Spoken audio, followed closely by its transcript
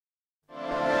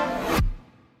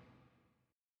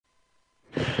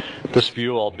This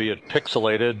view, albeit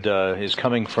pixelated, is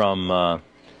coming from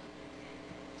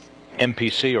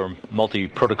MPC, or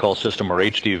multi-protocol system, or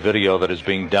HD video, that is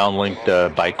being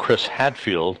downlinked by Chris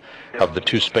Hadfield of the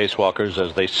two spacewalkers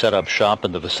as they set up shop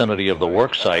in the vicinity of the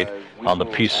work site on the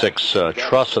P6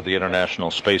 truss of the International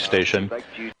Space Station.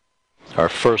 Our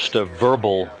first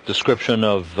verbal description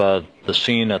of the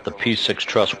scene at the P6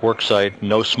 truss work site: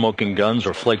 no smoking guns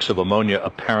or flakes of ammonia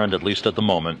apparent, at least at the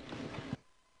moment.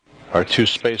 Our two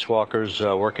spacewalkers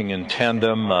working in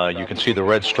tandem. You can see the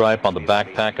red stripe on the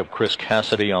backpack of Chris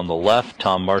Cassidy on the left,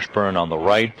 Tom Marshburn on the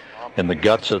right, in the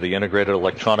guts of the integrated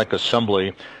electronic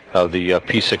assembly of the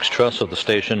P6 truss of the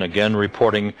station, again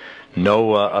reporting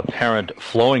no apparent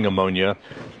flowing ammonia,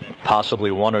 possibly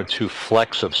one or two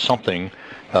flecks of something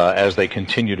as they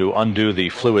continue to undo the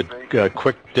fluid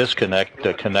quick disconnect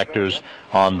connectors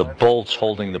on the bolts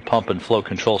holding the pump and flow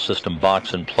control system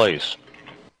box in place.